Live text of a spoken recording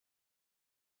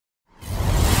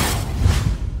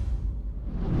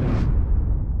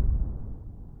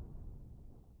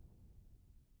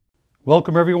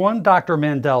Welcome everyone, Dr.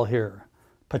 Mandell here.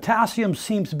 Potassium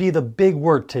seems to be the big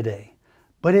word today,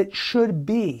 but it should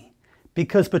be,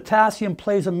 because potassium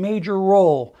plays a major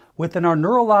role within our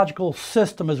neurological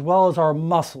system as well as our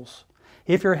muscles.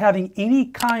 If you're having any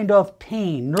kind of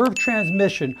pain, nerve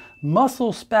transmission,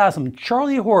 muscle spasm,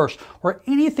 Charlie horse, or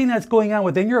anything that's going on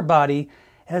within your body,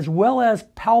 as well as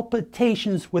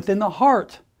palpitations within the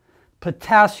heart,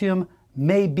 potassium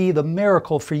may be the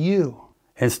miracle for you.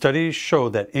 And studies show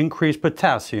that increased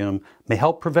potassium may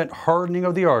help prevent hardening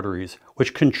of the arteries,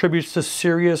 which contributes to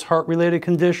serious heart-related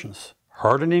conditions.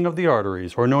 Hardening of the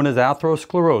arteries, or known as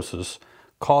atherosclerosis,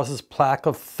 causes plaque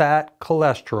of fat,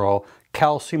 cholesterol,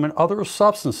 calcium, and other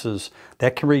substances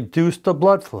that can reduce the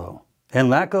blood flow. And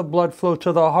lack of blood flow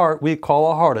to the heart we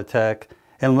call a heart attack,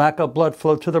 and lack of blood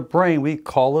flow to the brain we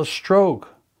call a stroke.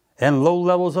 And low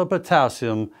levels of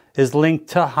potassium is linked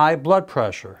to high blood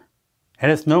pressure.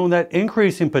 And it's known that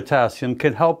increasing potassium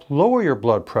can help lower your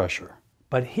blood pressure.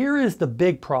 But here is the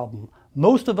big problem.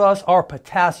 Most of us are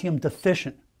potassium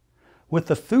deficient. With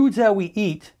the foods that we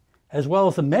eat, as well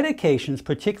as the medications,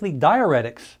 particularly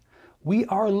diuretics, we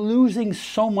are losing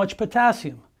so much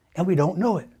potassium, and we don't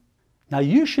know it. Now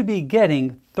you should be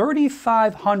getting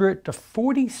 3,500 to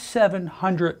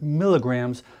 4,700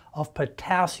 milligrams of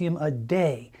potassium a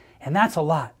day, and that's a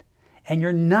lot, and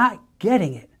you're not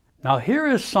getting it. Now here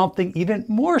is something even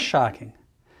more shocking,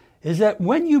 is that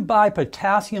when you buy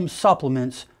potassium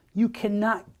supplements, you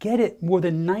cannot get it more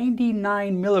than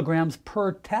 99 milligrams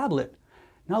per tablet.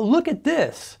 Now look at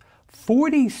this,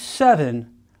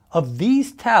 47 of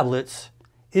these tablets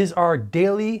is our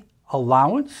daily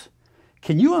allowance.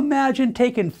 Can you imagine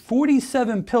taking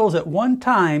 47 pills at one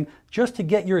time just to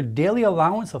get your daily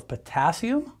allowance of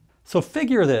potassium? So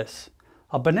figure this,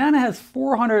 a banana has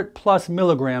 400 plus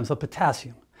milligrams of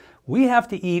potassium. We have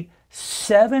to eat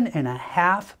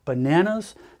 7.5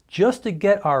 bananas just to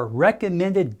get our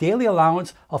recommended daily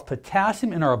allowance of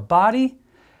potassium in our body.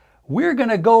 We're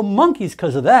gonna go monkeys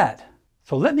because of that.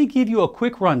 So let me give you a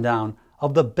quick rundown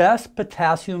of the best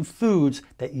potassium foods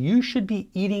that you should be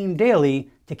eating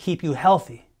daily to keep you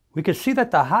healthy. We can see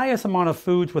that the highest amount of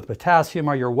foods with potassium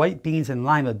are your white beans and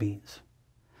lima beans.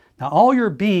 Now all your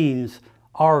beans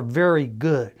are very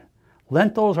good.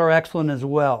 Lentils are excellent as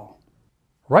well.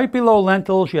 Right below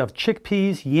lentils, you have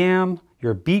chickpeas, yam,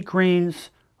 your beet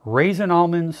greens, raisin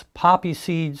almonds, poppy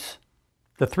seeds.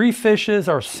 The three fishes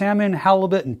are salmon,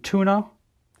 halibut, and tuna.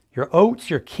 Your oats,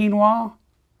 your quinoa,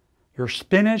 your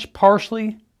spinach,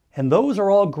 parsley, and those are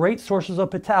all great sources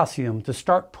of potassium to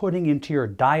start putting into your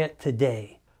diet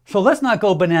today. So let's not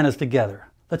go bananas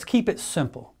together. Let's keep it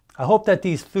simple. I hope that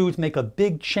these foods make a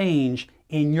big change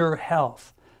in your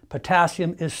health.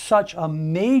 Potassium is such a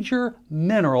major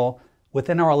mineral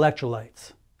within our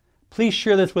electrolytes. Please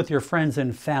share this with your friends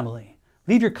and family.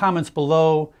 Leave your comments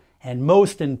below, and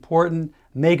most important,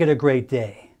 make it a great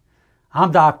day.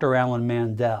 I'm Dr. Alan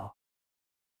Mandell.